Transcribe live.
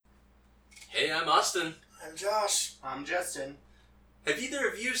Hey, I'm Austin. I'm Josh. I'm Justin. Have either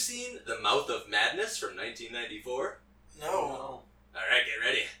of you seen The Mouth of Madness from 1994? No. Alright, get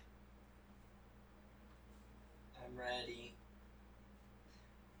ready. I'm ready.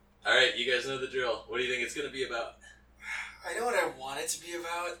 Alright, you guys know the drill. What do you think it's going to be about? I know what I want it to be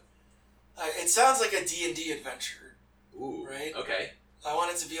about. It sounds like a D&D adventure. Ooh, right? Okay. I want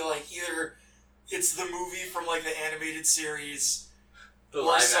it to be like either it's the movie from like the animated series The or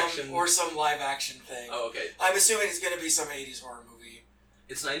live some action... or some live action thing. Oh, okay. I'm assuming it's going to be some 80s horror movie.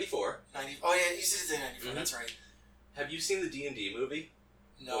 It's 94. 90. Oh yeah, you said it's 94. Mhm. That's right. Have you seen the D&D movie?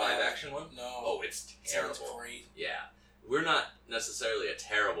 No. The live action one? No. Oh, it's Sounds terrible. great. Yeah. We're not necessarily a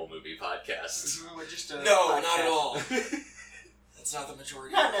terrible movie podcast. We're just a No, podcast. not at all. That's not the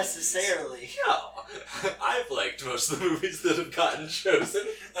majority. Not of movies. necessarily. No. I've liked most of the movies that have gotten chosen.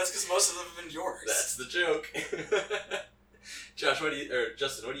 That's because most of them have been yours. That's the joke. Josh,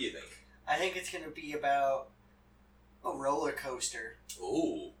 Justin, what do you think? I think it's going to be about a roller coaster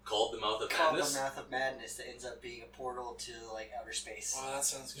Ooh, called The Mouth of called Madness? the Mouth of Madness that ends up being a portal to like outer space. Wow, that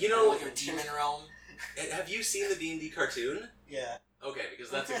sounds good. You know- like a demon realm. Have you seen the D&D cartoon? Yeah. Okay,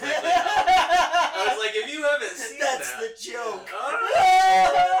 because that's exactly how... I was like, if you haven't seen That's that... the joke.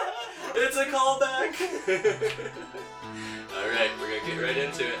 It's a callback! Alright, we're gonna get right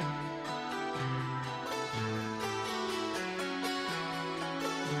into it.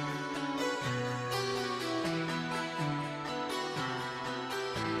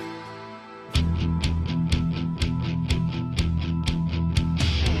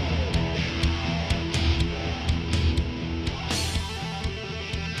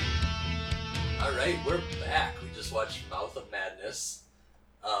 Alright, we're back. We just watched Mouth of Madness.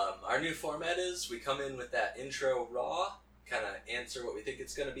 Our new format is we come in with that intro raw, kind of answer what we think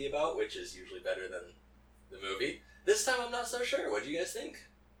it's going to be about, which is usually better than the movie. This time I'm not so sure. What do you guys think?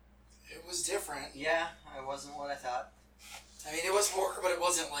 It was different. Yeah, it wasn't what I thought. I mean, it was horror, but it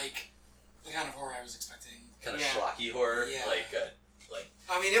wasn't like the kind of horror I was expecting. Kind of Yeah. schlocky horror? Yeah. Like,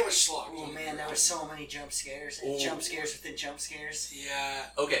 I mean, it was schlock. Oh man, there were so many jump scares and Ooh. jump scares within jump scares. Yeah.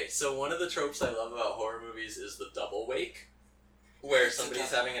 okay, so one of the tropes I love about horror movies is the double wake, where It's a somebody's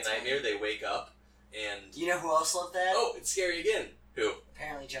double, having a that's nightmare, they wake up, and... You know who else loved that? Oh, it's scary again. Who?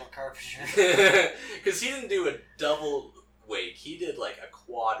 Apparently John Carpenter. Because he didn't do a double wake, he did like a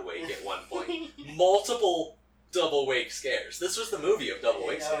quad wake at one point. Multiple double wake scares. This was the movie of double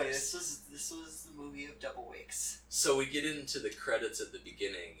wake No, scares. this was the movie of double wakes. So we get into the credits at the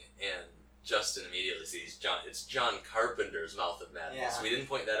beginning, and Justin immediately sees it's John Carpenter's Mouth of Madness. Yeah. We didn't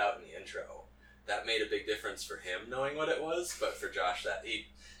point that out in the intro. That made a big difference for him knowing what it was, but for Josh,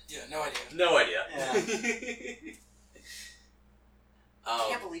 Yeah, no idea. no idea. Yeah. Um,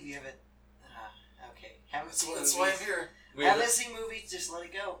 Can't believe you haven't. Okay, haven't seen That's movies. why I'm here. we Haven't seen movies. Just let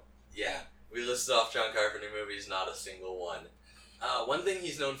it go. Yeah, we listed off John Carpenter movies, not a single one. One thing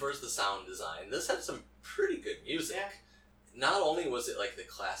he's known for is the sound design. This had some pretty good music. Yeah. Not only was it like the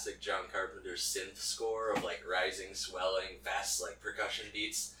classic John Carpenter synth score of like rising, swelling, fast like percussion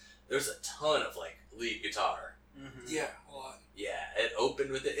beats, there's a ton of like lead guitar. Mm-hmm. Yeah, a lot. Yeah, it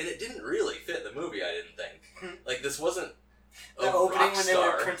opened with it, and it didn't really fit the movie, I didn't think. Like, this wasn't a The opening rock when they were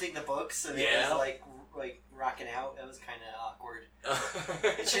star. printing the books and Yeah. it was like rocking out. That was kind of awkward.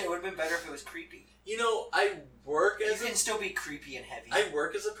 It would have been better if it was creepy. You know, I work You as can still be creepy and heavy. I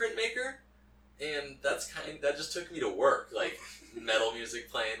work as a printmaker, and that just took me to work, like metal music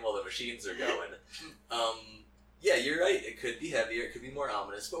playing while the machines are going. Yeah, you're right. It could be heavier. It could be more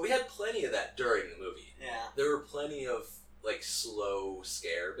ominous, but we had plenty of that during the movie. Yeah. There were plenty of like slow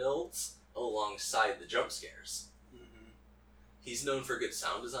scare builds alongside the jump scares. Mm-hmm. He's known for good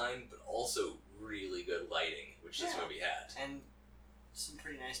sound design, but also really good lighting, which this Yeah. movie had. And some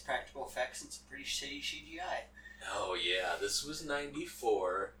pretty nice practical effects and some pretty shitty CGI. Oh yeah, this was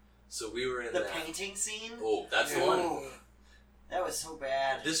 94, so we were in The that. painting scene? Oh, that's the Yeah. one. Ooh. That was so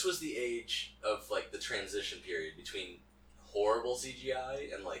bad. This was the age of like the transition period between horrible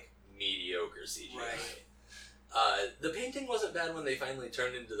CGI and like mediocre CGI. Right. The painting wasn't bad when they finally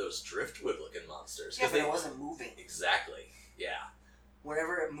turned into those driftwood-looking monsters. Yeah, 'cause but they it wasn't moving. exactly. Yeah.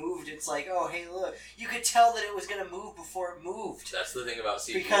 Whenever it moved, it's like, oh, hey, look. You could tell that it was going to move before it moved. That's the thing about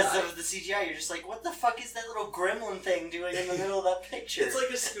CGI. Because of the CGI, you're just like, what the fuck is that little gremlin thing doing in the middle of that picture? It's like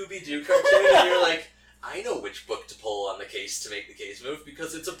a Scooby-Doo cartoon, and you're like, I know which book to pull on the case to make the case move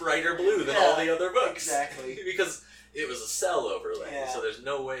because it's a brighter blue than all the other books. Exactly. Because it was a cell overlay, Yeah. so there's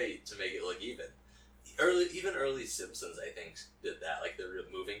no way to make it look even. Even early Simpsons, I think, did that. Like, the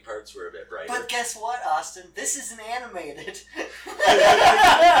moving parts were a bit brighter. But guess what, Austin? This isn't animated.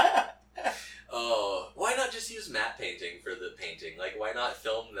 Oh, why not just use matte painting for the painting? Like, why not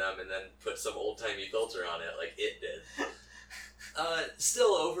film them and then put some old-timey filter on it like it did?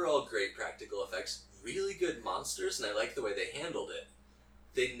 Still, overall, great practical effects. Really good monsters, and I like the way they handled it.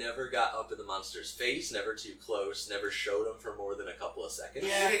 They never got up in the monster's face, never too close, never showed them for more than a couple of seconds.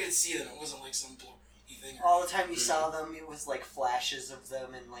 Yeah, you could see them. It wasn't like some blurry thing. All the time you saw them, it was like flashes of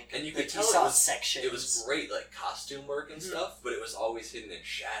them and like. And you like could tell you saw it was sections. It was great, like costume work and stuff, but it was always hidden in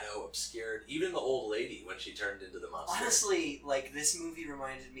shadow, obscured. Even the old lady when she turned into the monster. Honestly, like this movie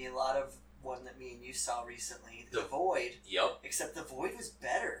reminded me a lot of one that me and you saw recently, The Void. Yep. Except The Void was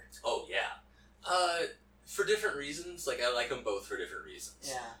better. Oh yeah. For different reasons. Like I like them both for different reasons.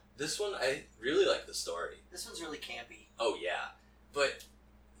 Yeah. This one, I really like the story. This one's really campy. Oh yeah, but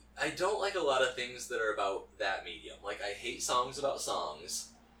I don't like a lot of things that are about that medium. Like I hate songs about songs.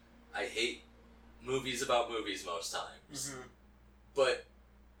 I hate movies about movies most times. Mm-hmm. But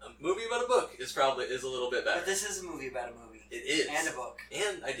a movie about a book is a little bit better. But this is a movie about a movie. It is. And a book.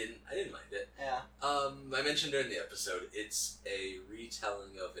 And I didn't mind it. Yeah. I mentioned during the episode, it's a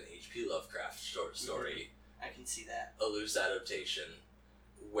retelling of an H.P. Lovecraft short story. I can see that. A loose adaptation,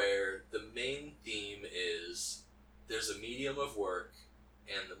 where the main theme is there's a medium of work,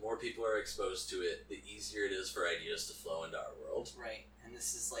 and the more people are exposed to it, the easier it is for ideas to flow into our world. Right. And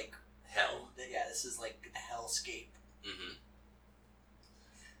this is like... Hell. Yeah, this is like the hellscape. Mm-hmm.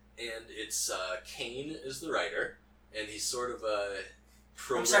 And it's, Kane is the writer, and he's sort of a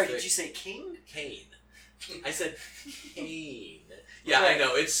prolific... I'm sorry, did you say king? Kane. I said Kane. Yeah, right. I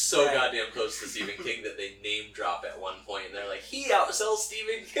know, it's so goddamn close to Stephen King that they name drop at one point, and they're like, he outsells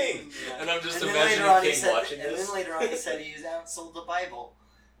Stephen King! Yeah. And I'm just imagining King watching this. And then later on he said he outsold the Bible.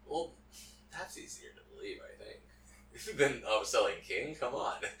 Well, that's easier to believe, I think, than outselling King. Come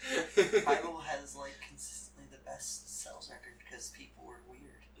on. Bible has, like, consistently the best sales record because people were weird.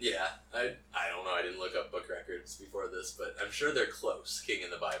 Yeah, I don't know, I didn't look up book records before this, but I'm sure they're close, King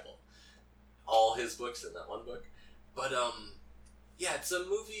in the Bible. All his books in that one book. But, yeah, it's a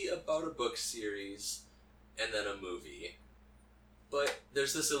movie about a book series, and then a movie. But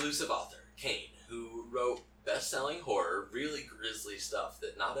there's this elusive author, Kane, who wrote best-selling horror, really grisly stuff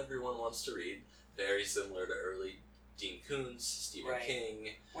that not everyone wants to read. Very similar to early Dean Koontz, Stephen King.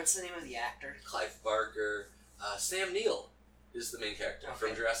 What's the name of the actor? Clive Barker. Sam Neill is the main character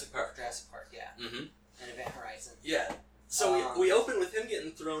from Jurassic Park. Jurassic Park, yeah. Mm-hmm. And Event Horizon. Yeah. So we open with him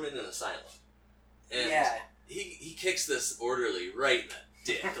getting thrown in an asylum. And he kicks this orderly right in the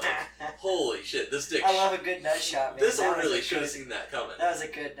dick. Like, holy shit, this dick... I love a good nut shot, man. This orderly should have seen that coming. That was a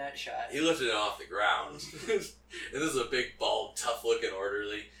good nut shot. He lifted it off the ground. And this is a big, bald, tough-looking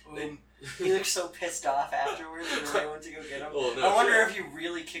orderly. He looked so pissed off afterwards when they went to go get him. Oh, no, I wonder if you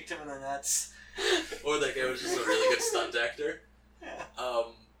really kicked him in the nuts. Or that guy was just a really good stunt actor. Yeah.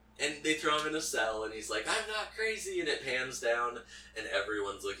 And they throw him in a cell, and he's like, I'm not crazy, and it pans down, and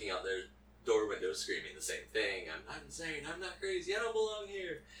everyone's looking out their door windows screaming the same thing. I'm insane, I'm not crazy, I don't belong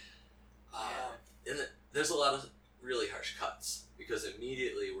here. And there's a lot of really harsh cuts, because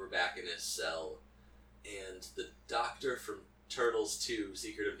immediately we're back in his cell, and the doctor from Turtles 2,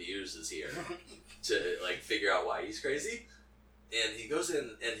 Secret of the Ooze is here to, like, figure out why he's crazy. And he goes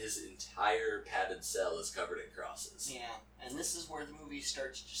in, and his entire padded cell is covered in crosses. Yeah, and this is where the movie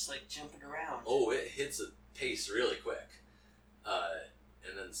starts just, like, jumping around. Oh, it hits a pace really quick.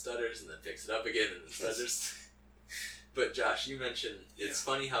 And then stutters, and then picks it up again, and then stutters. But Josh, you mentioned it's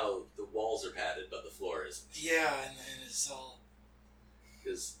funny how the walls are padded, but the floor isn't. Yeah, and his cell.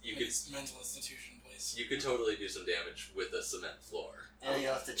 Because you could... His mental institution place. You could totally do some damage with a cement floor. And you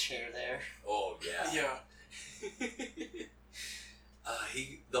left a chair there. Oh, yeah. Yeah.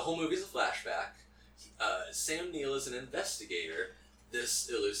 The whole movie's a flashback. Sam Neill is an investigator. This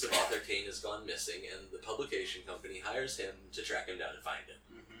elusive author, Kane, has gone missing, and the publication company hires him to track him down and find him.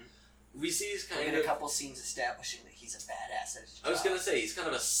 Mm-hmm. We see he's kind of... a couple scenes establishing that he's a badass at his job. I was going to say, he's kind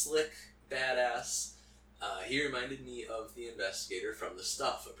of a slick badass. He reminded me of the investigator from The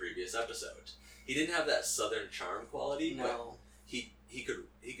Stuff, a previous episode. He didn't have that southern charm quality, but he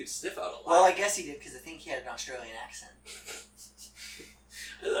could sniff out a lot. Well, I guess he did, because I think he had an Australian accent.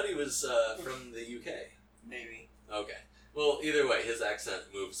 I thought he was from the UK. Maybe. Okay. Well, either way, his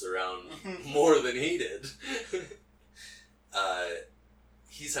accent moves around more than he did.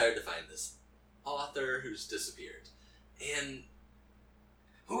 He's hired to find this author who's disappeared. And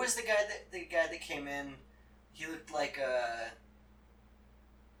who was the guy that came in? He looked like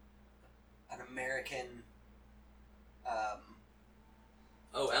an American.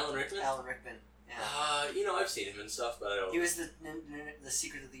 Alan Rickman? Alan Rickman. Yeah. I've seen him and stuff, but I don't... He was the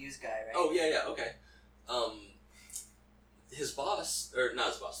Secret of the Ooze guy, right? Oh, yeah, okay. his boss, or not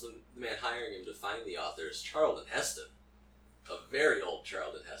his boss, the man hiring him to find the author is Charlton Heston. A very old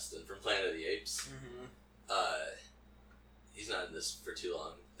Charlton Heston from Planet of the Apes. Mm-hmm. He's not in this for too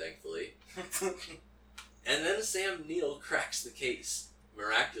long, thankfully. And then Sam Neill cracks the case.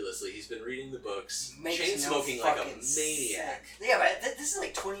 Miraculously, he's been reading the books, chain smoking like a maniac. Sense. Yeah, but this is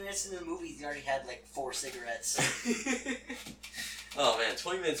like 20 minutes into the movie. He's already had like 4 cigarettes. Oh man,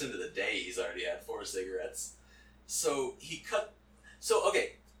 20 minutes into the day, he's already had 4 cigarettes. So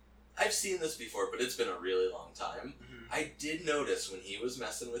okay, I've seen this before, but it's been a really long time. Mm-hmm. I did notice when he was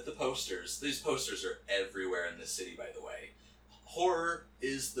messing with the posters. These posters are everywhere in this city, by the way. Horror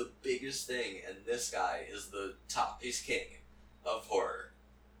is the biggest thing, and this guy is the top. He's king of horror.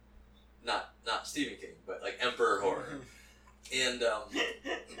 Not Stephen King, but like Emperor Horror. And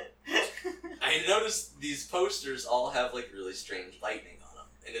I noticed these posters all have like really strange lightning on them,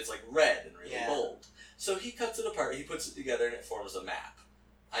 and it's like red and really bold. So he cuts it apart, he puts it together, and it forms a map.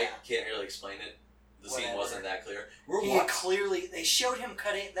 I can't really explain it. The scene wasn't that clear. They showed him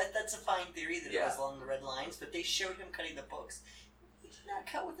cutting. That's a fine theory that it was along the red lines, but they showed him cutting the books. He did not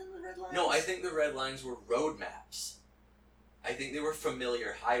cut within the red lines. No, I think the red lines were road maps. I think they were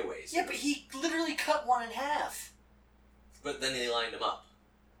familiar highways. Yeah, but he literally cut one in half. But then they lined them up.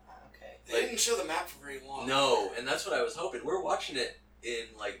 Okay. They didn't show the map for very long. No, and that's what I was hoping. We're watching it in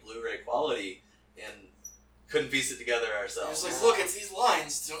like Blu-ray quality and couldn't piece it together I ourselves. was like, look, it's these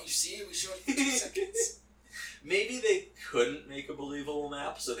lines. Don't you see? We showed it for 2 seconds. Maybe they couldn't make a believable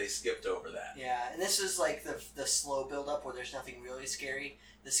map, so they skipped over that. Yeah, and this is like the slow build-up where there's nothing really scary.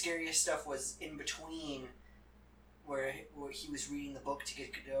 The scariest stuff was in between where he was reading the book to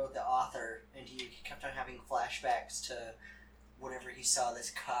get to know the author, and he kept on having flashbacks to whenever he saw this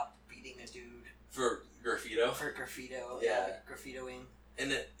cop beating a dude. For graffito? For graffito. Yeah. Graffitoing.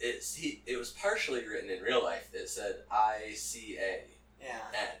 And it was partially written in real life. It said, I-C-A. Yeah.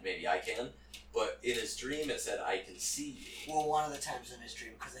 And maybe I can. But in his dream, it said, I can see you. Well, one of the times in his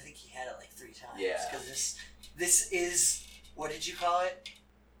dream, because I think he had it like 3 times. Yeah. Because this is, what did you call it?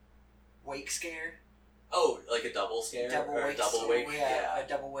 Wake scare? Oh, like a double scare? Double or wake. double wake? Yeah, a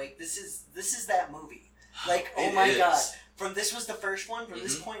double wake. This is that movie. Like, oh my god. From this was the first one, from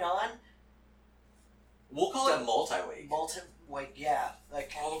this point on. We'll call it multi-wake. Multi-wake, yeah.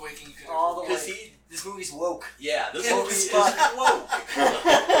 Like, all the waking you could all the Because way. This movie's woke. Yeah, this Woke movie as is fuck. woke.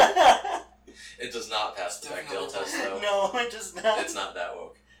 It does not pass the Bechdel test, though. No, it does not. It's not that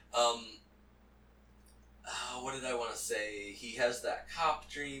woke. What did I want to say? He has that cop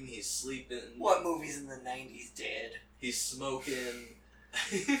dream. He's sleeping. What movies in the 90s did? He's smoking.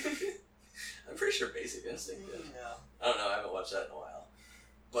 I'm pretty sure Basic Instinct did. No. I don't know. I haven't watched that in a while.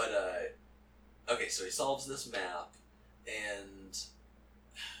 But, okay, so he solves this map, and...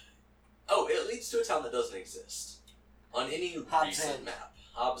 Oh, it leads to a town that doesn't exist. On any recent map.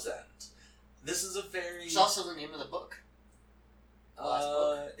 Hobbs End. This is a very... It's also the name of the book. Last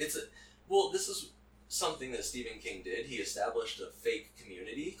book. This is something that Stephen King did. He established a fake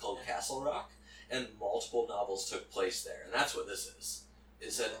community called Castle Rock, and multiple novels took place there, and that's what this is.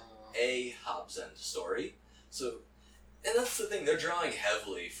 It's a Hobbs End story. So, and that's the thing, they're drawing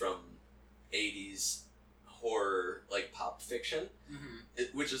heavily from 80s horror, like, pop fiction,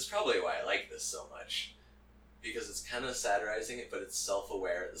 which is probably why I like this so much. Because it's kind of satirizing it, but it's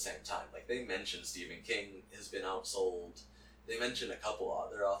self-aware at the same time. Like, they mention Stephen King has been outsold. They mention a couple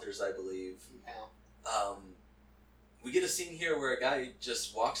other authors, I believe. Yeah. We get a scene here where a guy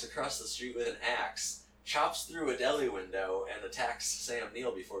just walks across the street with an axe, chops through a deli window, and attacks Sam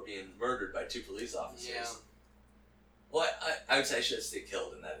Neill before being murdered by 2 police officers. Yeah. Well, I would say I should stay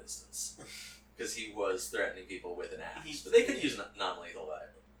killed in that instance. Because he was threatening people with an axe. But they could use non-lethal weapon.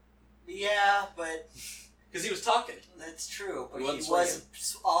 Yeah, but... Because he was talking. That's true, but He he wasn't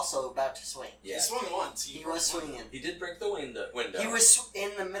was also about to swing. Yeah. He swung once. He was swinging. He did break the window. He was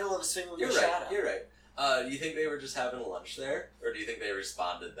in the middle of a swing when You're they right. shot him. You're right. Do you think they were just having lunch there? Or do you think they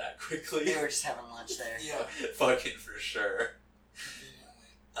responded that quickly? They were just having lunch there. Yeah. Fucking for sure.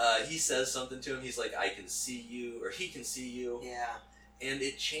 He says something to him. He's like, I can see you, or he can see you. Yeah. And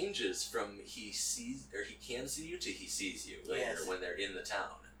it changes from he sees, or he can see you, to he sees you later when they're in the town.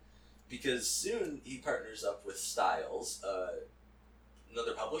 Because soon he partners up with Styles,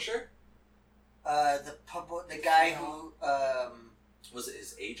 another publisher? The guy who, Was it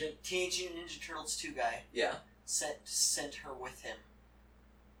his agent? Teenage Mutant Ninja Turtles 2 guy. Yeah. Sent her with him.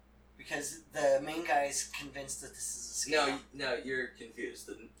 Because the main guy is convinced that this is a scam. No, you're confused.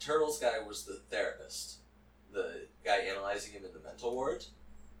 The Turtles guy was the therapist. The guy analyzing him in the mental ward.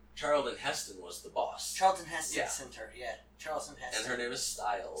 Charlton Heston was the boss. Charlton Heston Yeah. sent her, yeah. Charlton Heston. And her name is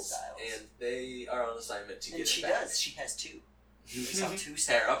Styles. And they are on assignment to and get she it back. does. She has two. We saw two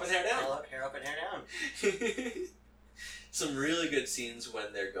Hair up and hair down. Hair up and hair down. Some really good scenes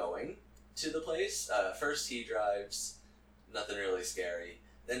when they're going to the place. First he drives, nothing really scary.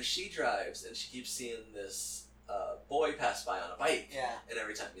 Then she drives, and she keeps seeing this boy pass by on a bike. Yeah. And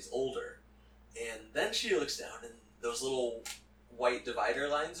every time he's older. And then she looks down, and those little white divider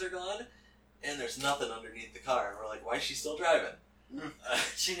lines are gone, and there's nothing underneath the car. And we're like, why is she still driving?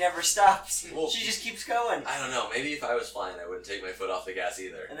 She never stops. Well, she just keeps going. I don't know. Maybe if I was flying, I wouldn't take my foot off the gas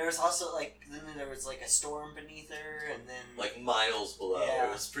either. And there was also then there was a storm beneath her, and then Like miles below. Yeah.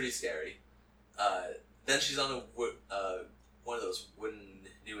 It was pretty scary. Then she's on one of those wooden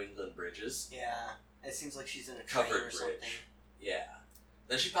New England bridges. yeah, it seems like she's in a train Covered or bridge. something. Yeah.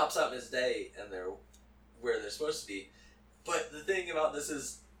 Then she pops out in his day, and they're where they're supposed to be. But the thing about this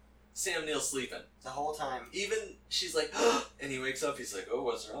is, Sam Neill's sleeping. The whole time. Even, she's like, and he wakes up, he's like, oh,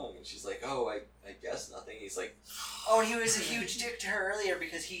 what's wrong? And she's like, oh, I guess nothing. He's like, Oh, and he was a huge dick to her earlier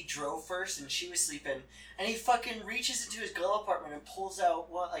because he drove first and she was sleeping, and he fucking reaches into his glove compartment and pulls out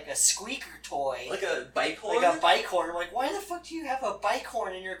a squeaker toy, like a bike horn? like a bike horn. I'm like, why the fuck do you have a bike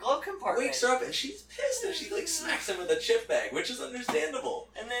horn in your glove compartment? Wakes her up, and she's pissed, and she smacks him with a chip bag, which is understandable.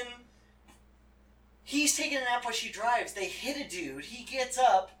 And then he's taking a nap while she drives. They hit a dude. He gets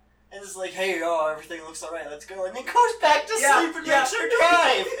up and is like, hey, everything looks alright, let's go. And then goes back to sleep and makes her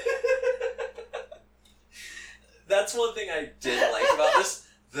drive. That's one thing I did like about this.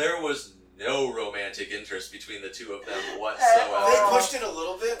 There was no romantic interest between the two of them whatsoever. They pushed it a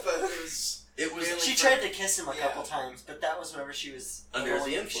little bit, but it was She tried to kiss him a couple times, but that was whenever she was under the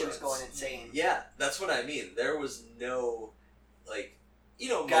influence. She was going insane. Yeah, that's what I mean. There was no,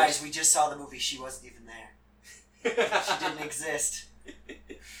 Guys, we just saw the movie. She wasn't even there. She didn't exist.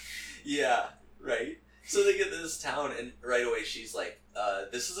 Yeah, right. So they get to this town, and right away she's like,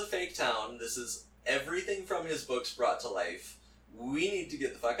 this is a fake town. This is everything from his books brought to life. We need to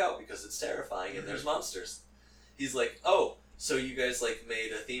get the fuck out because it's terrifying and there's monsters. He's like, oh, so you guys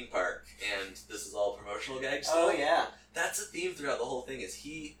made a theme park and this is all promotional gags still? Oh, yeah. That's a theme throughout the whole thing is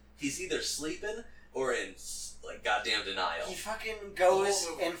he's either sleeping or in goddamn denial. He fucking goes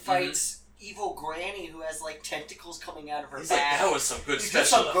and fights evil granny who has tentacles coming out of her He's back. like, that was some good He's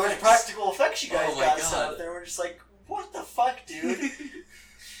special got some good effects. practical effects you guys Oh my got God. out there. We're just like, what the fuck, dude?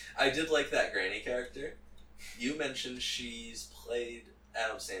 I did like that granny character. You mentioned she's played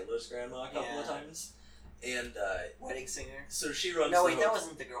Adam Sandler's grandma a couple of times. And, Wedding Singer. so she runs No, the wait, that hotel.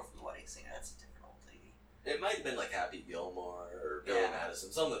 wasn't the girl from the Wedding Singer. That's a different old lady. It might have been Happy Gilmore or Billy Yeah. Madison,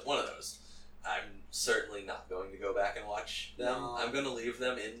 one of those. I'm certainly not going to go back and watch them. No. I'm going to leave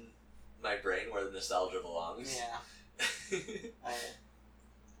them in my brain where the nostalgia belongs. Yeah.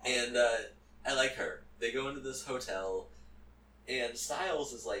 And I like her. They go into this hotel, and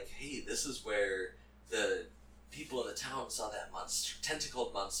Styles is like, hey, this is where the people in the town saw that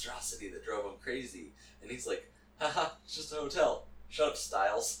tentacled monstrosity that drove them crazy. And he's like, haha, it's just a hotel. Shut up,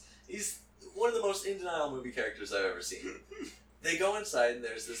 Styles. He's one of the most in denial movie characters I've ever seen. They go inside, and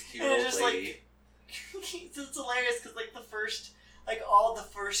there's this cute And old it's just lady. it's hilarious because all the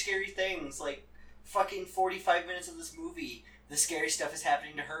first scary things, fucking 45 minutes of this movie, the scary stuff is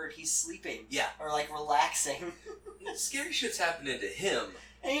happening to her and he's sleeping. Yeah. Or relaxing. Scary shit's happening to him.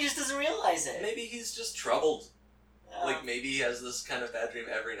 And he just doesn't realize it. Maybe he's just troubled. Um, Maybe he has this kind of bad dream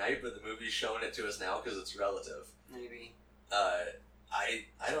every night, but the movie's showing it to us now because it's relative. Maybe.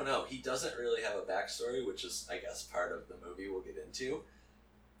 I don't know. He doesn't really have a backstory, which is, I guess, part of the movie we'll get into.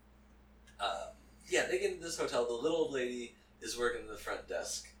 Yeah, they get into this hotel. The little old lady is working the front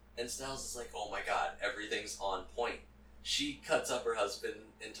desk, and Styles is like, oh my god, everything's on point. She cuts up her husband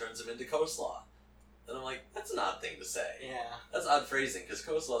and turns him into coleslaw. And I'm like, that's an odd thing to say. Yeah. That's odd phrasing, because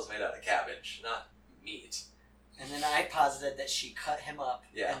coleslaw is made out of cabbage, not meat. And then I posited that she cut him up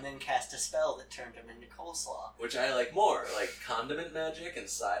Yeah. and then cast a spell that turned him into coleslaw. Which I like more, like condiment magic and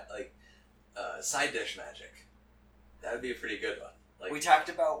side dish magic. That would be a pretty good one. We talked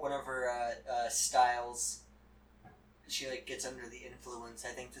about whenever Styles, she gets under the influence. I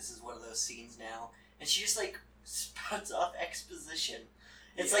think this is one of those scenes now, and she just spouts off exposition.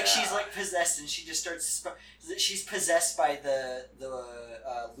 It's like she's possessed, and she just starts. She's possessed by the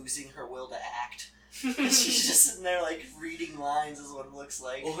losing her will to act. And she's just sitting there reading lines is what it looks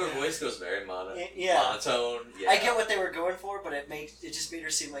like. Well, her voice goes very monotone. Yeah. I get what they were going for, but it just made her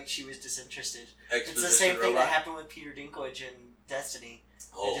seem like she was disinterested. Exposition It's the same thing robot. that happened with Peter Dinklage in Destiny.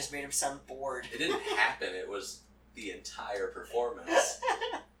 Oh. It just made him sound bored. It didn't happen. It was the entire performance.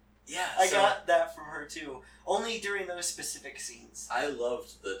 Yeah, I so got that from her too. Only during those specific scenes. I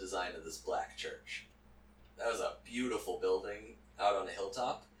loved the design of this black church. That was a beautiful building out on a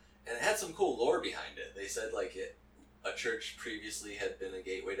hilltop, and it had some cool lore behind it. They said a church previously had been a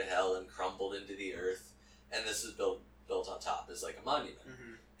gateway to hell and crumbled into the earth, and this is built on top as like a monument.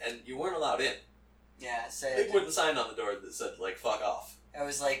 Mm-hmm. And you weren't allowed in. Yeah, it said... They put a sign on the door that said, like, fuck off. It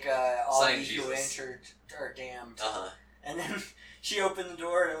was like, all Sign ye who Jesus. entered are damned. Uh-huh. And then she opened the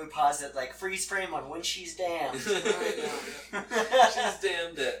door and we paused it, like, freeze frame on when she's damned. She's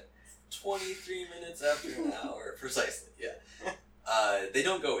damned at 23 minutes after an hour. Precisely, yeah. They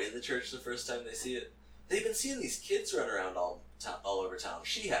don't go in the church the first time they see it. They've been seeing these kids run around all over town.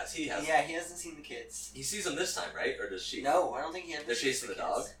 He has. Yeah, he hasn't seen the kids. He sees them this time, right? Or does she? No, I don't think he ever They're sees chasing the kids.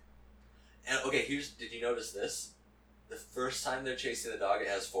 dog? And, okay, did you notice this? The first time they're chasing the dog, it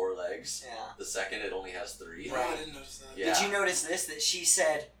has 4 legs. Yeah. The second, it only has 3. No, I didn't notice that. Yeah. Did you notice this? That she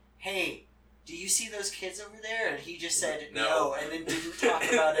said, "Hey, do you see those kids over there?" And he just said No. and then didn't talk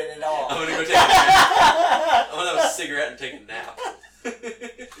about it at all. I'm gonna go take a nap. I'm gonna have a cigarette and take a nap. And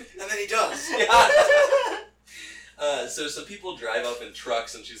then he does. Yeah. So some people drive up in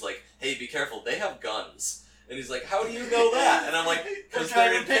trucks, and she's like, "Hey, be careful! They have guns." And he's like, "How do you know that?" And I'm like, "Because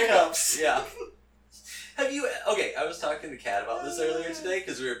they're in pickups." Yeah. Have you? Okay, I was talking to Kat about this earlier today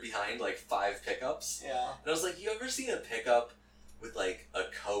because we were behind like 5 pickups, Yeah. and I was like, "You ever seen a pickup with like a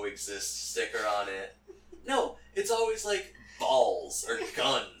coexist sticker on it?" No, it's always like balls or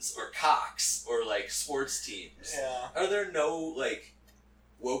guns or cocks or like sports teams. Yeah. Are there no like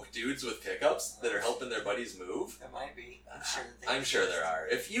woke dudes with pickups that are helping their buddies move? There might be. I'm sure there are.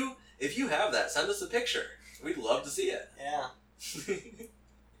 If you have that, send us a picture. We'd love to see it. Yeah.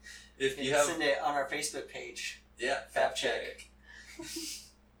 If you You have, send it on our Facebook page. yeah, Fap Fap check.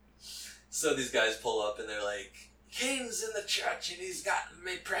 So these guys pull up and they're like, "Cain's in the church and he's got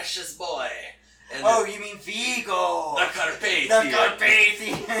my precious boy." And Oh, you mean Vigo? the Carpathian. The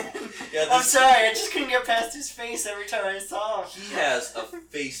Carpathian. Yeah, I'm this- sorry, I just couldn't get past his face every time I saw him. He has a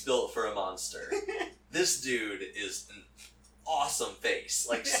face built for a monster. This dude is an awesome face.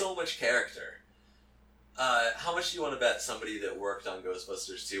 Like, so much character. How much do you want to bet somebody that worked on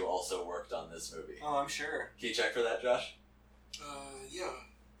Ghostbusters 2 also worked on this movie? Oh, I'm sure. Can you check for that, Josh? Yeah.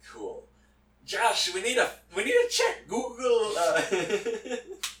 Cool. Josh, we need a check. Google.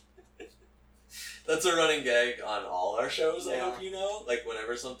 That's a running gag on all our shows, I Yeah. hope you know. Like,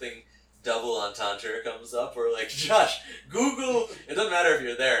 whenever something double entendre comes up, we're like, Josh, Google. It doesn't matter if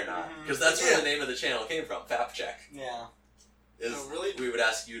you're there or not, because that's where the name of the channel came from, Fap Check. Yeah. Oh, really? We would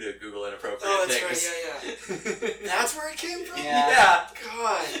ask you to Google inappropriate Oh, that's things. right, yeah. That's where it came from? Yeah.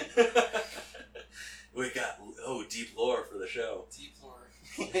 God. We got, deep lore for the show. Deep lore.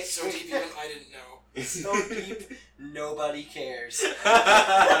 So deep even I didn't know. So deep, nobody cares.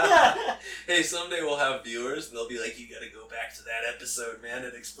 Hey, someday we'll have viewers and they'll be like, "You gotta go back to that episode, man.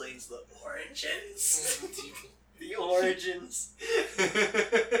 It explains the origins." The origins.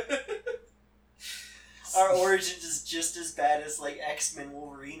 Our origins is just as bad as, like, X-Men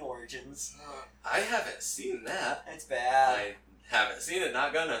Wolverine origins. I haven't seen that. It's bad. I haven't seen it,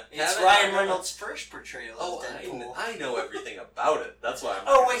 not gonna. It's Haven't, Ryan not gonna. Reynolds' first portrayal Oh, of Deadpool. I know everything about it. That's why I'm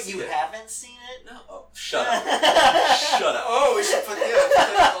not Oh, gonna wait, see you it. haven't seen it? No. Oh, shut up. Shut up. Oh, we should put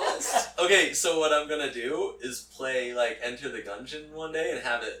that on the list. Okay, so what I'm gonna do is play, like, Enter the Gungeon one day and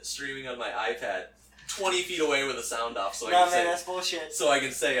have it streaming on my iPad 20 feet away with the sound off so I No, can man, say... that's bullshit. So I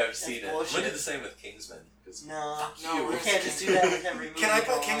can say I've seen it. I'm bullshit. gonna do the same with Kingsman. No. Fuck No, you. You where's can't just do that with every movie. Can I you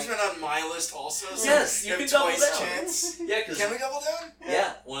put don't Kingsman like. on my list also? So Yes, you have can double twice down. chance? Yeah, because... Can we double down?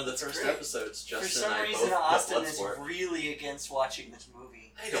 Yeah, one of the first great. episodes, For Justin some and I reason, both Austin put is for it. really against watching this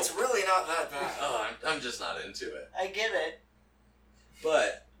movie. I don't... It's really not that bad. Oh, I'm just not into it. I get it.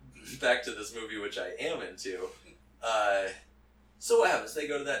 But, back to this movie, which I am into. So what happens? They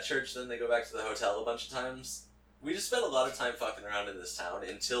go to that church, then they go back to the hotel a bunch of times. We just spent a lot of time fucking around in this town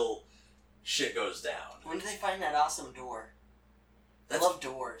until shit goes down. When did they find that awesome door? I That's- love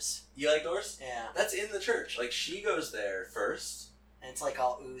doors. You like doors? Yeah. That's in the church. Like, she goes there first. And it's like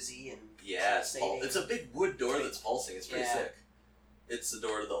all oozy and Yeah, pulsating. it's a big wood door that's pulsing. It's pretty Yeah. sick. It's the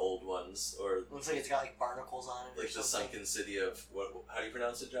door to the old ones, or Looks like it's got like barnacles on it. like or the something. sunken city of how do you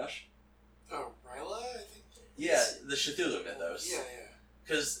pronounce it, Josh? Oh, Ryla, I think? Yeah, the Cthulhu mythos. Yeah.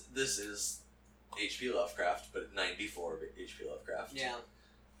 Because this is H.P. Lovecraft, but 94 H.P. Lovecraft. Yeah.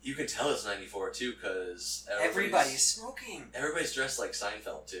 You can tell it's 94 too, because Everybody's smoking. everybody's dressed like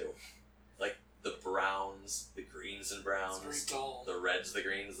Seinfeld too. Like the browns, the greens and browns, It's very dull. the reds, the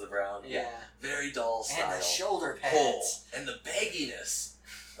greens, the brown. Yeah. Very dull style. And the shoulder Pull. pads. And the bagginess.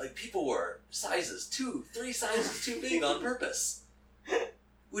 Like people were 3 sizes too big on purpose.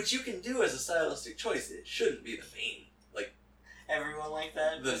 which you can do as a stylistic choice. It shouldn't be the main, like, Everyone like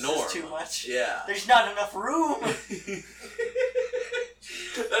that. the This norm. is too much. Yeah. There's not enough room.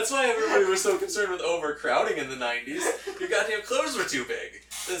 That's why everybody was so concerned with overcrowding in the 90s. Your goddamn clothes were too big.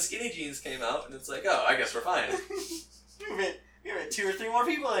 Then skinny jeans came out, and it's like, oh, I guess we're fine. We have 2 or 3 more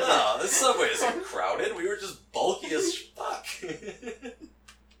people in here. No, the subway isn't crowded. We were just bulky as fuck.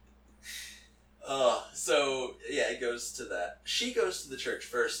 So, yeah, it goes to that. She goes to the church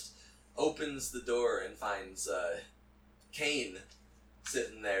first, opens the door, and finds Kane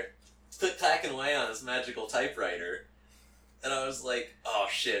sitting there, click-clacking away on his magical typewriter. And I was like, oh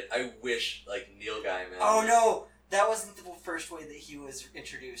shit, I wish, like, Neil Gaiman... Oh no! That wasn't the first way that he was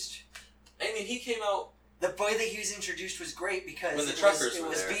introduced. I mean, he came out... The way that he was introduced was great because When the it truckers was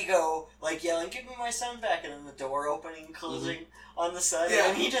were there. Vigo, like, yelling, "Give me my son back," and then the door opening and closing on the side, Yeah,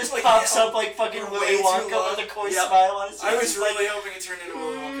 and he just like, pops yeah, up like fucking way Willy too Wonka long. with a coy Yep. smile on his face. I was He's like, really hoping it turned into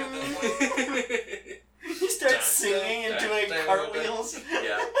Willy Wonka at that point. he starts singing and doing cartwheels.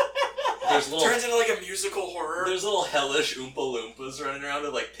 Yeah. There's little... Turns into like a musical horror. There's little hellish Oompa Loompas running around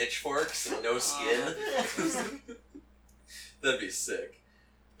with, like, pitchforks and no skin. That'd be sick.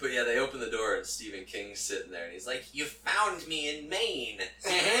 But yeah, they open the door and Stephen King's sitting there and he's like, "You found me in Maine.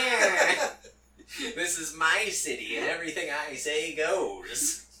 This is my city and everything I say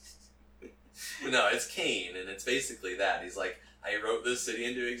goes." But no, it's Kane and it's basically that. He's like, "I wrote this city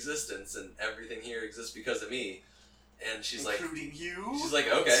into existence and everything here exists because of me." And she's Including you? She's like,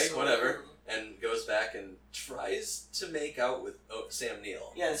 "Okay, So whatever." rude. And goes back and tries to make out with Sam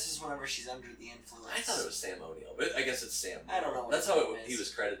Neill. Yeah, this is whenever she's under the influence. I thought it was Sam O'Neill, but I guess it's Sam Neill. I don't know what That's his how name he is. was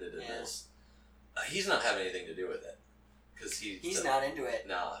credited in Yeah. this. He's not having anything to do with it. Because He's not into it.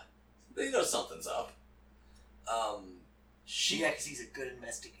 Nah. But he knows something's up. Yeah, because he's a good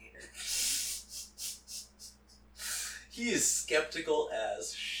investigator. He is skeptical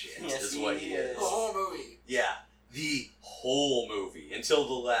as shit, Yes, is what he he is. The whole movie. Yeah, the whole movie, until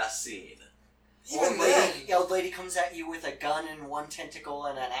the last scene. Even then. Old lady comes at you with a gun in one tentacle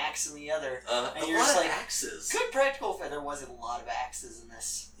and an axe in the other. And A you're lot just of like, axes. Good practical effect. There wasn't a lot of axes in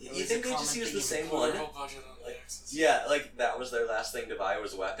this. It You was think a they just common used the theme. same Put one? their whole budget on the axes. Yeah, like, that was their last thing to buy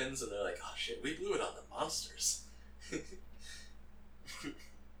was weapons, and they're like, oh shit, we blew it on the monsters. The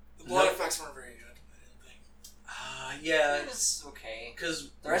blood No. effects weren't very good. I didn't think. Yeah, It was okay. because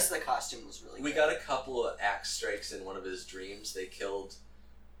The rest of the costume was really we good. got a couple of axe strikes in one of his dreams. They killed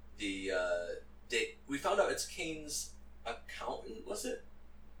the, we found out it's Kane's accountant, was it?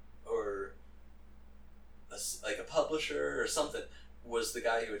 Or, like a publisher or something, was the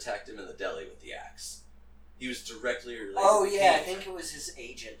guy who attacked him in the deli with the axe. He was directly related Oh, to yeah, I Kane. think it was his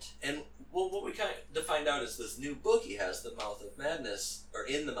agent. And, well, what we kind of find out is this new book he has, The Mouth of Madness, or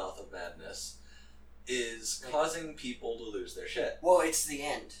In the Mouth of Madness, is Right. causing people to lose their shit. Well, it's the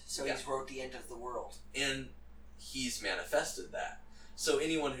end. So Yeah. he's wrote the end of the world. And he's manifested that. So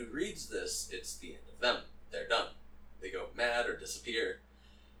anyone who reads this, it's the end of them. They're done. They go mad or disappear.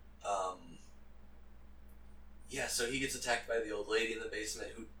 Yeah, so he gets attacked by the old lady in the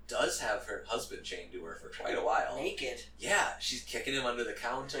basement who does have her husband chained to her for quite a while. Naked. Yeah, she's kicking him under the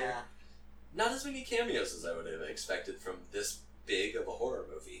counter. Yeah. Not as many cameos as I would have expected from this big of a horror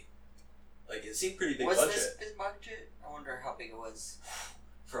movie. Like, it seemed pretty big Was budget. this big budget? I wonder how big it was.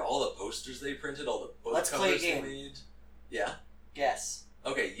 For all the posters they printed, all the book Let's play a covers they game. made. Yeah? Guess.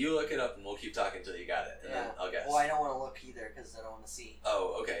 Okay, you look it up and we'll keep talking until you got it, and then I'll guess. Well, I don't want to look either because I don't want to see.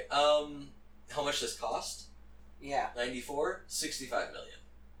 Oh, okay. How much this cost? Yeah. 94? 65 million.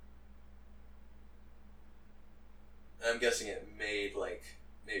 I'm guessing it made, like,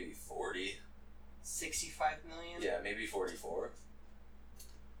 maybe 40. 65 million? Yeah, maybe 44.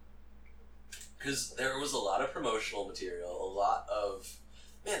 Because there was a lot of promotional material, a lot of...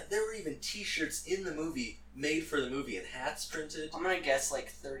 Man, there were even t-shirts in the movie, made for the movie, and hats printed. I'm gonna guess like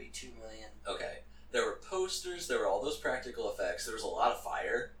 32 million. Okay. There were posters, there were all those practical effects, there was a lot of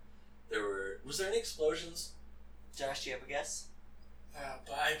fire. Was there any explosions? Josh, do you have a guess?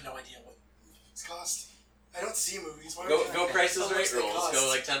 But I have no idea what movies cost. I don't see movies. Why Go would I- Price is how much Right they rules, cost? go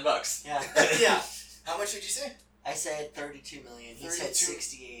like $10. Yeah. Yeah. How much did you say? I said 32 million. He said 32.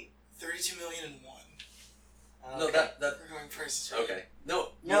 68. 32 million and one. No, Okay. that We're going prices right. okay. No,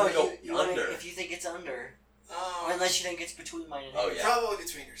 No, you wanna you go wanna, under. if you think it's under. Oh, Unless you think it's between mine and Oh, his. yeah. Probably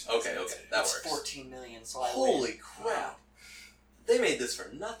between yours. Okay, that It's works. 14 million, so I Holy win. crap! They made this for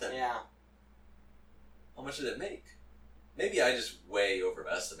nothing. Yeah. How much did it make? Maybe I just way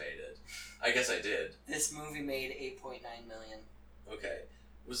overestimated. I guess I did. This movie made 8.9 million. Okay.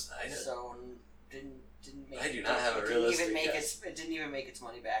 So didn't make. I do not have a it didn't realistic even make guess. It didn't even make its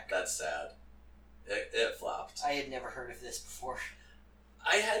money back. That's sad. It flopped. I had never heard of this before.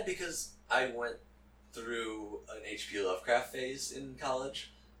 I had because I went through an H.P. Lovecraft phase in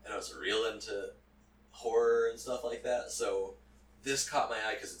college, and I was real into horror and stuff like that, so this caught my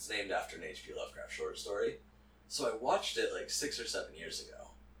eye because it's named after an H.P. Lovecraft short story. So I watched it like 6 or 7 years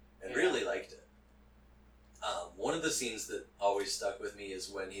ago, and really liked it. One of the scenes that always stuck with me is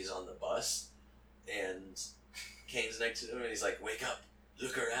when he's on the bus, and Kane's next to him, and he's like, "Wake up,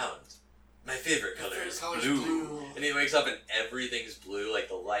 look around. My favorite color is blue." And he wakes up and everything's blue, like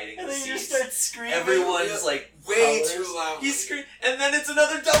the lighting, And the then you seats. start screaming. Everyone's like Way colors. too loud. He's screaming, and then it's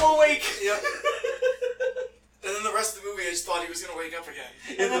another double wake. Yep. And then the rest of the movie, I just thought he was gonna wake up again.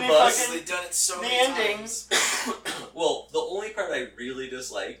 In And the then bus. fucking- They've done it so the many ending. times. Well, the only part I really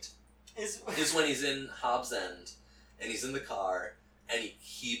disliked Is is when he's in Hobbs End, and he's in the car, and he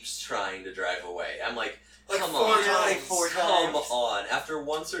keeps trying to drive away. I'm like, Like come 4 on, times. like 4 come times. on. After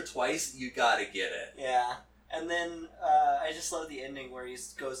once or twice, you gotta get it. Yeah. And then I just love the ending where he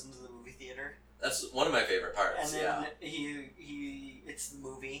goes into the movie theater. That's one of my favorite And parts, then yeah. it's the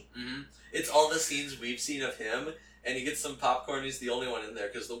movie. hmm It's all the scenes we've seen of him, and he gets some popcorn. He's the only one in there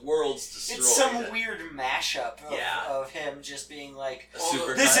because the world's destroyed. It's some weird mashup Yeah. of him just being like, A All the-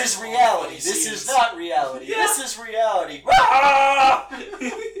 super this cut. is reality, Funny this scenes. is not reality, Yeah. this is reality. Ah!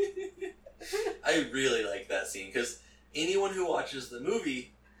 I really like that scene because anyone who watches the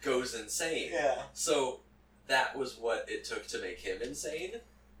movie goes insane. Yeah. So that was what it took to make him insane.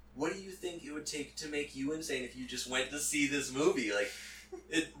 What do you think it would take to make you insane if you just went to see this movie? Like,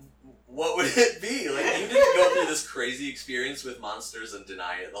 what would it be? Like, you didn't go through this crazy experience with monsters and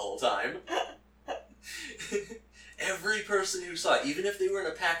deny it the whole time. Every person who saw it, even if they were in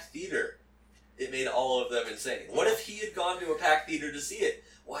a packed theater, it made all of them insane. What if he had gone to a packed theater to see it?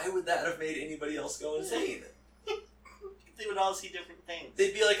 Why would that have made anybody else go insane? They would all see different things.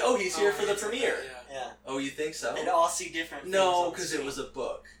 They'd be like, "Oh, he's here Oh, for the it's like premiere." that, yeah. Yeah. Oh, you think so? They'd all see different things. No, on the because it screen. was a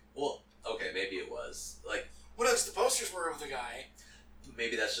book. Well, okay, maybe it was. Like, What else? The posters were of the guy.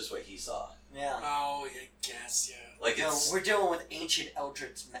 maybe that's just what he saw. Yeah. Oh, I guess, yeah. Like, No, it's... we're dealing with ancient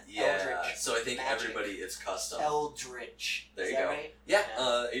Eldritch. Yeah, Eldritch. so I think magic. everybody, it's custom. Eldritch. There Is you that go. right? Yeah,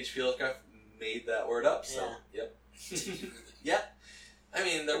 Yeah. H.P. Lovecraft made that word up, so, yep. Yeah. I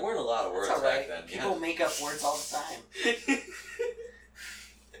mean, there weren't a lot of words That's all right. back then. You People make up words all the time.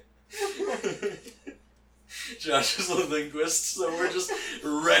 Josh is a linguist, so we're just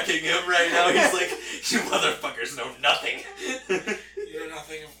wrecking him right now. He's like, "You motherfuckers know nothing." You know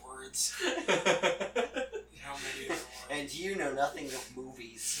nothing of words. How many there were. And you know nothing of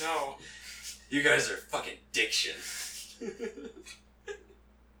movies. No. You guys are fucking diction.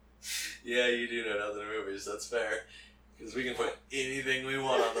 Yeah, you do know nothing of movies. That's fair, because we can put anything we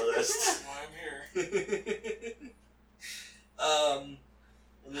want on the list. That's why I'm here.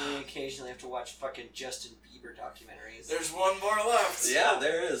 And then we occasionally have to watch fucking Justin Bieber documentaries. There's one more left. Yeah,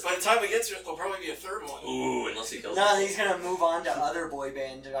 there is. By the time we get to it, there'll probably be a third one. Ooh, unless he kills No, him. he's gonna move on to other boy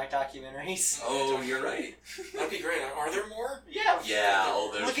band documentaries. Oh, you're right. That'd be great. Are there more? Yeah. Yeah, oh,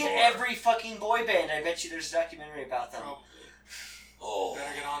 there's Look more. at every fucking boy band. I bet you there's a documentary about them. Probably. Oh,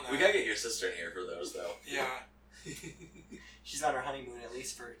 Better get on that. we gotta get your sister in here for those, though. Yeah. She's on her honeymoon at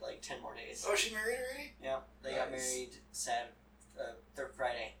least for like 10 more days. Oh, is she married already? Yeah, they got Nice. married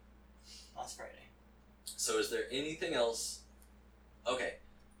Friday. Last Friday. So is there anything else? Okay.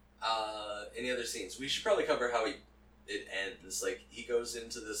 Any other scenes? We should probably cover how it ends. Like, he goes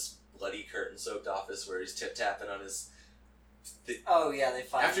into this bloody curtain-soaked office where he's tip-tapping on his... Oh yeah, they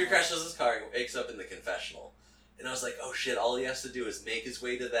find After he her. crashes his car, he wakes up in the confessional. And I was like, oh shit, all he has to do is make his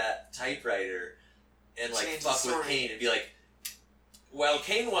way to that typewriter and, like, Change the fuck with story. Kane and be like, while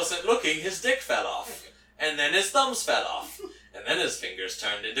Kane wasn't looking, his dick fell off. And then his thumbs fell off. And then his fingers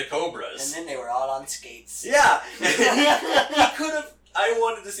turned into cobras. And then they were all on skates. Yeah! He could have... I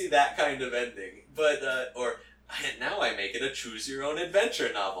wanted to see that kind of ending. But, or, now I make it a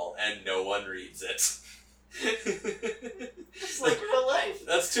choose-your-own-adventure novel, and no one reads it. It's like real life.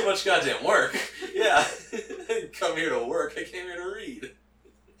 That's too much goddamn work. Yeah. I didn't come here to work, I came here to read.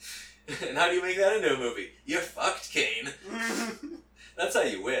 And how do you make that into a movie? You're fucked, Kane. That's how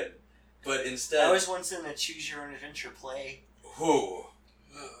you win. But instead... I was once in a choose your own adventure play. Who?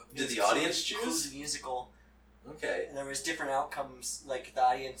 Ugh. Did the audience It was choose? a musical. Okay. And there was different outcomes. Like the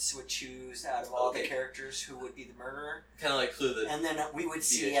audience would choose out of all the Okay. characters who would be the murderer. Kind of like Clue the... And then we would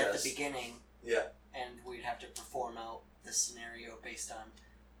see at the VHS. beginning. Yeah. And we'd have to perform out the scenario based on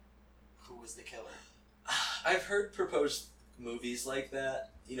who was the killer. I've heard proposed movies like that.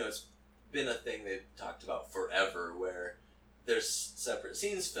 You know, it's been a thing they've talked about forever where there's separate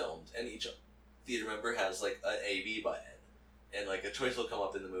scenes filmed and each theater member has like an A-B button. And like a choice will come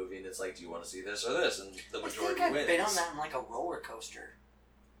up in the movie and it's like, do you want to see this or this? And the I majority think I've wins. been on that on like a roller coaster.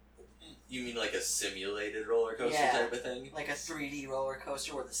 You mean like a simulated roller coaster Yeah. type of thing? Like a 3D roller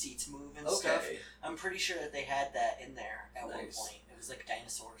coaster where the seats move and stuff. Okay. I'm pretty sure that they had that in there at one Nice. point. It was like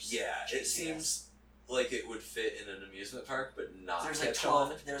dinosaurs. Yeah, it chasing us. seems like it would fit in an amusement park, but not There's like catch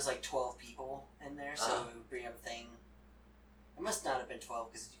 12. on. There's like 12 people in there, so Uh-huh. it would bring everything. It must not have been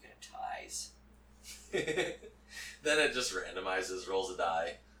 12 because you could have ties. Then it just randomizes, rolls a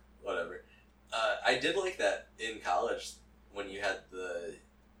die, whatever. I did like that in college when you had the.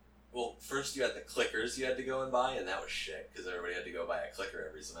 Well, first you had the clickers you had to go and buy, and that was shit because everybody had to go buy a clicker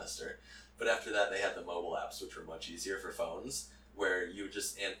every semester. But after that, they had the mobile apps, which were much easier for phones, where you would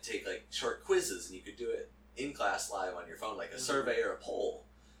just take like short quizzes, and you could do it in class live on your phone, like a survey or a poll.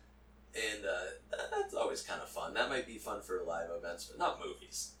 And that's always kind of fun. That might be fun for live events, but not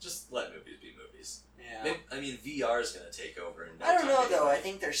movies. Just let movies be movies. Yeah. Maybe, I mean, VR is going to take over. In no I don't know time though. I anyway.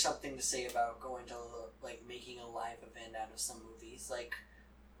 think there's something to say about going to like making a live event out of some movies. Like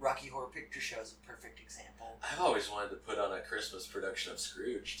Rocky Horror Picture Show is a perfect example. I've always wanted to put on a Christmas production of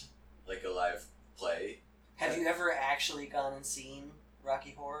Scrooged, like a live play. Have you ever actually gone and seen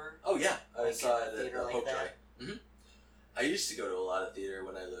Rocky Horror? Oh yeah, I Like saw in a it at theater like Pope that? Joy. I used to go to a lot of theater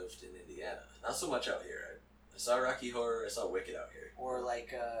when I lived in Indiana. Not so much out here. I saw Rocky Horror. I saw Wicked out here. Or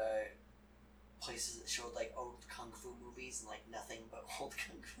like places that showed like old kung fu movies and like nothing but old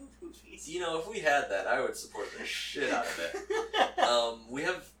kung fu movies. You know, if we had that, I would support the shit out of it. We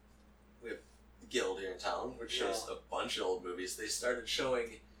have Guild here in town, which shows a bunch of old movies. They started showing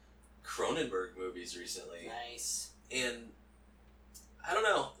Cronenberg movies recently, Nice. and I don't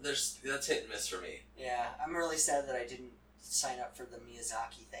know. That's hit and miss for me. Yeah, I'm really sad that I didn't sign up for the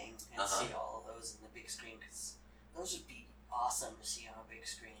Miyazaki thing and Uh-huh. see all of those in the big screen because those would be awesome to see on a big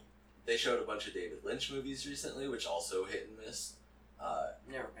screen. They showed a bunch of David Lynch movies recently, which also hit and miss.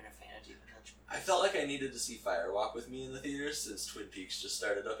 Never been a fan of David Lynch movies. I felt like I needed to see Firewalk with me in the theaters since Twin Peaks just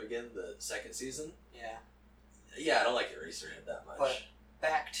started up again, the second season. Yeah. Yeah, I don't like Eraserhead that much. But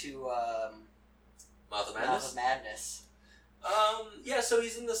back to Mouth of Mouth Madness? of Madness. Yeah, so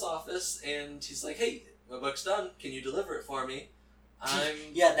he's in this office, and he's like, hey, my book's done. Can you deliver it for me? I'm...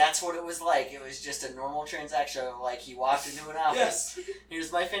 Yeah, that's what it was like. It was just a normal transaction. Like he walked into an office. Yes.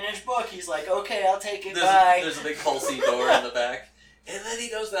 Here's my finished book. He's like, okay, I'll take it. There's Bye. there's a big pulsy door in the back. And then he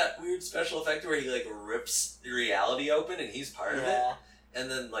does that weird special effect where he, like, rips reality open, and he's part of it. Yeah. And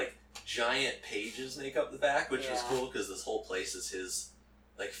then, like, giant pages make up the back, which was Yeah. cool because this whole place is his,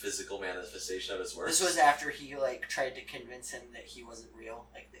 like, physical manifestation of his work. This was after he like tried to convince him that he wasn't real,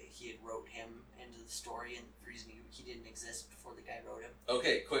 like that he had wrote him into the story, and the reason he didn't exist before the guy wrote him.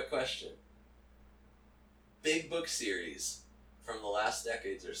 Okay, quick question. Big book series from the last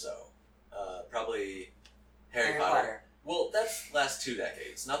decades or so. Probably Harry Potter. Well, that's last 2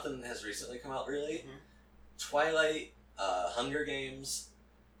 decades. Nothing has recently come out, really. Mhm. Twilight, Hunger Games.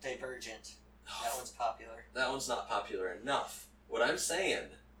 Divergent. That one's popular. That one's not popular enough. What I'm saying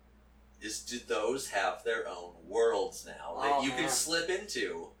is, do those have their own worlds now that Oh, you can man. slip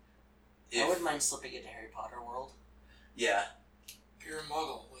into? I wouldn't mind slipping into Harry Potter world. Yeah, You're a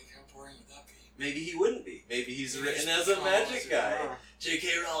muggle. Like, how boring would that be? maybe he wouldn't be. Maybe he's Maybe written he's as a become magic a guy. Yeah.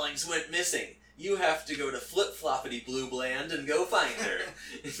 J.K. Rowling's went missing. You have to go to Flip-Floppity Blue Bland and go find her.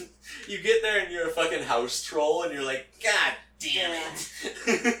 You get there and you're a fucking house troll and you're like, God damn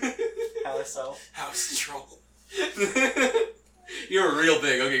it. How so? House troll. You're real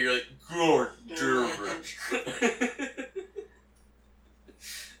big. Okay, you're like, God damn it.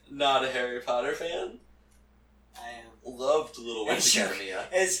 Not a Harry Potter fan. I am. Loved Little Witch As you- Academia.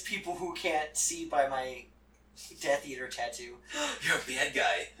 As people who can't see by my Death Eater tattoo. You're a bad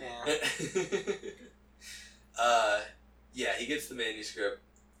guy. Yeah. Yeah, he gets the manuscript.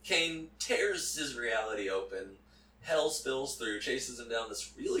 Kane tears his reality open. Hell spills through, chases him down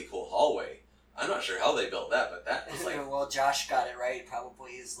this really cool hallway. I'm not sure how they built that, but that was like... Well, Josh got it right.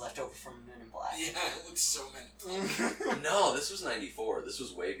 Probably is left over from Men in Black. Yeah, it looks so many. No, this was 94. This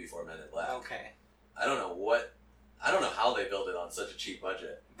was way before Men in Black. Okay. I don't know how they built it on such a cheap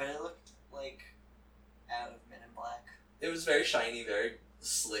budget. But it looked like out of Men in Black. It was very shiny, very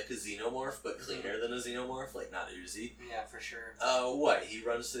slick xenomorph, but cleaner than a xenomorph, like not oozy. Yeah, for sure. What? He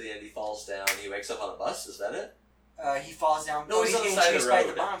runs to the end, he falls down, he wakes up on a bus, is that it? He falls down. No, he's on the getting side of chased the by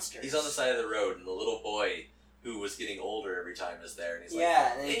road. the monsters. He's on the side of the road, and the little boy who was getting older every time is there, and he's like,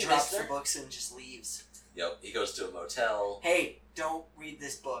 Yeah, and then he "Hey, drops mister." the books and just leaves. Yep, he goes to a motel. Hey, don't read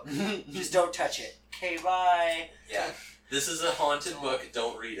this book. Just don't touch it. Okay, bye. Yeah, this is a haunted book,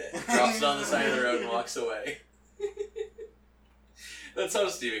 don't read it. Drops it on the side of the road and walks away. That's how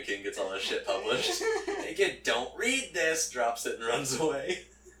Stephen King gets all his shit published. Hey kid, don't read this, drops it and runs away.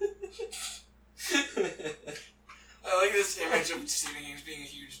 I like this image of Stephen King being a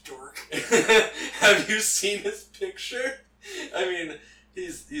huge dork. Have you seen his picture? I mean,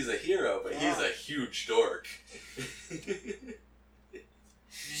 he's a hero, but he's a huge dork.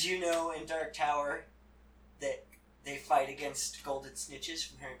 Did you know in Dark Tower that they fight against golden snitches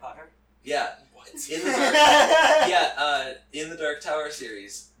from Harry Potter? Yeah. What? In the Dark Tower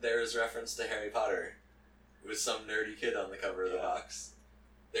series, there is reference to Harry Potter with some nerdy kid on the cover of the box.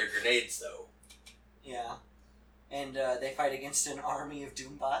 They're grenades, though. Yeah. And they fight against an army of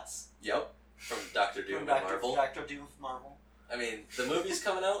Doombots. Yep. From Doctor Doom From and Marvel. Doctor Doom from Marvel. I mean, the movie's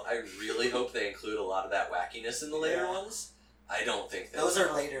coming out. I really hope they include a lot of that wackiness in the later ones. I don't think those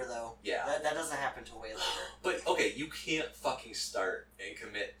are later, though. Yeah. That doesn't happen till way later. But, okay, you can't fucking start and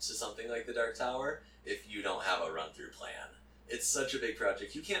commit to something like the Dark Tower if you don't have a run-through plan. It's such a big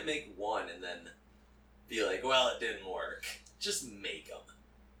project. You can't make one and then be like, well, it didn't work. Just make them.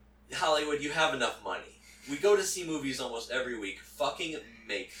 Hollywood, you have enough money. We go to see movies almost every week. Fucking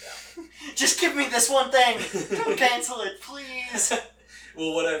make them. Just give me this one thing! Don't cancel it, please!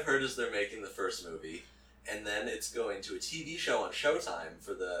 Well, what I've heard is they're making the first movie, and then it's going to a TV show on Showtime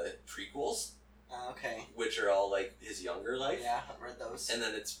for the prequels, Okay. which are all like his younger life. Yeah, I've read those. And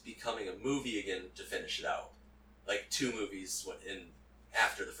then it's becoming a movie again to finish it out. Like 2 movies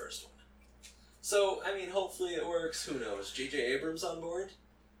after the first one. So, I mean, hopefully it works. Who knows? J.J. Abrams on board.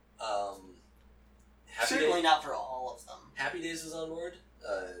 Certainly not for all of them. Happy Days is on board.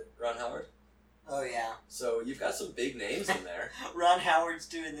 Ron Howard. Oh, yeah. So you've got some big names in there. Ron Howard's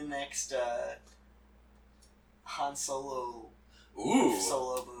doing the next Han Solo Ooh.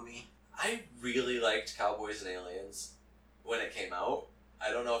 solo movie. I really liked Cowboys and Aliens when it came out.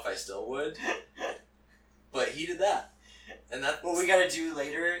 I don't know if I still would, but he did that. And that What we gotta do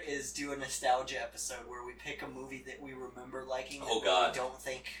later is do a nostalgia episode where we pick a movie that we remember liking Oh, that God. we don't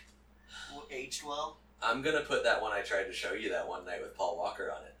think aged well. I'm gonna put that one I tried to show you that one night with Paul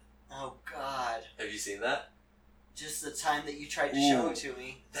Walker on it. Oh, God. Have you seen that? Just the time that you tried to Ooh. show it to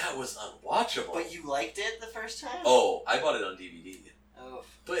me. That was unwatchable. But you liked it the first time? Oh, I bought it on DVD. Oh.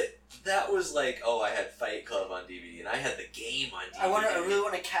 But that was like, I had Fight Club on DVD, and I had the game on DVD. I really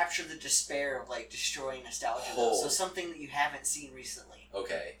want to capture the despair of, like, destroying nostalgia, though. So something that you haven't seen recently.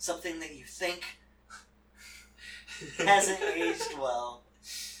 Okay. Something that you think hasn't aged well.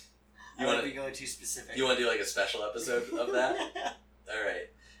 I won't be going too specific. You want to do like a special episode of that? Alright.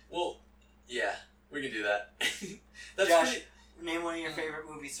 Well, yeah, we can do that. That's Josh, pretty... name one of your favorite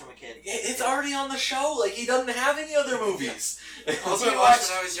movies from a kid. It's already on the show. Like, he doesn't have any other movies. Also, I You watched watched-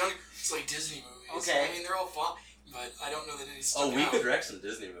 when I was young. It's like Disney movies. Okay. I mean, they're all fun, but I don't know that any stuck we out. could wreck some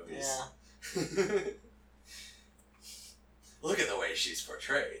Disney movies. Yeah. Look at the way she's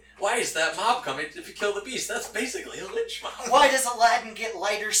portrayed. Why is that mob coming to kill the beast? That's basically a lynch mob. Why does Aladdin get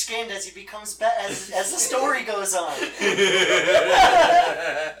lighter skinned as he becomes as the story goes on?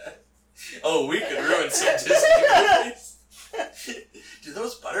 Oh, we could ruin some Disney movies. Do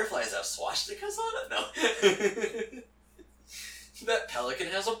those butterflies have swastikas on it? No. That pelican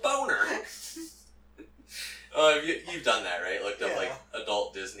has a boner. You've done that, right? Looked up like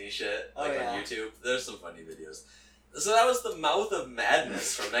adult Disney shit on YouTube. There's some funny videos. So that was The Mouth of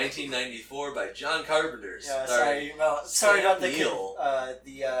Madness from 1994 by John Carpenter. Yeah, sorry about the Neill.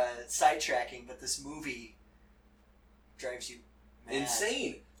 sidetracking, but this movie drives you mad.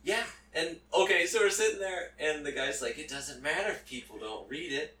 Insane. Yeah. And, okay, so we're sitting there, and the guy's like, it doesn't matter if people don't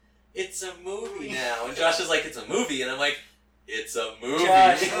read it. It's a movie now. And Josh is like, it's a movie. And I'm like, it's a movie.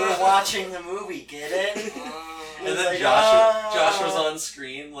 Josh, we're watching the movie, get it? And then like, Josh was on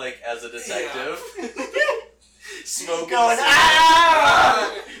screen, like, as a detective. Smoking. Going,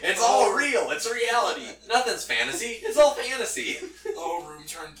 It's all real. It's reality. Nothing's fantasy. It's all fantasy. The whole room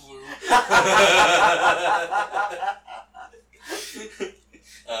turned blue.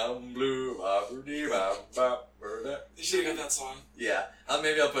 I'm blue. They should have got that song. Yeah.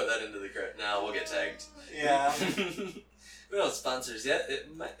 Maybe I'll put that into the credit. No, we'll get tagged. Yeah. We don't have sponsors yet.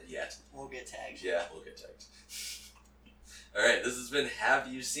 Yet. We'll get tagged. Yeah, we'll get tagged. Alright, this has been Have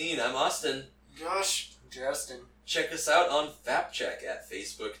You Seen? I'm Austin. Gosh. Justin. Check us out on FapCheck at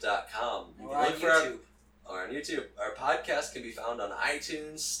Facebook.com. You Or can on look for YouTube. Or on YouTube. Our podcast can be found on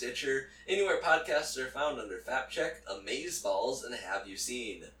iTunes, Stitcher, anywhere podcasts are found under FapCheck, Amazeballs, and Have You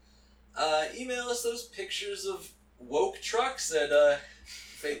Seen? Email us those pictures of woke trucks at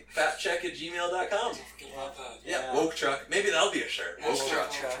fapcheck@gmail.com. Don't forget about that. Yeah, woke truck. Maybe that'll be a shirt. Woke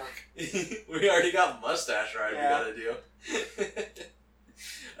Hashtag truck. woke truck. We already got mustache ride we gotta do.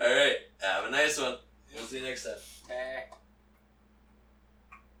 Alright, have a nice one. We'll see you next time.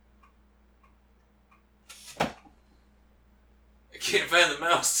 I can't find the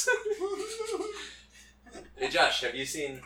mouse. Hey Josh, have you seen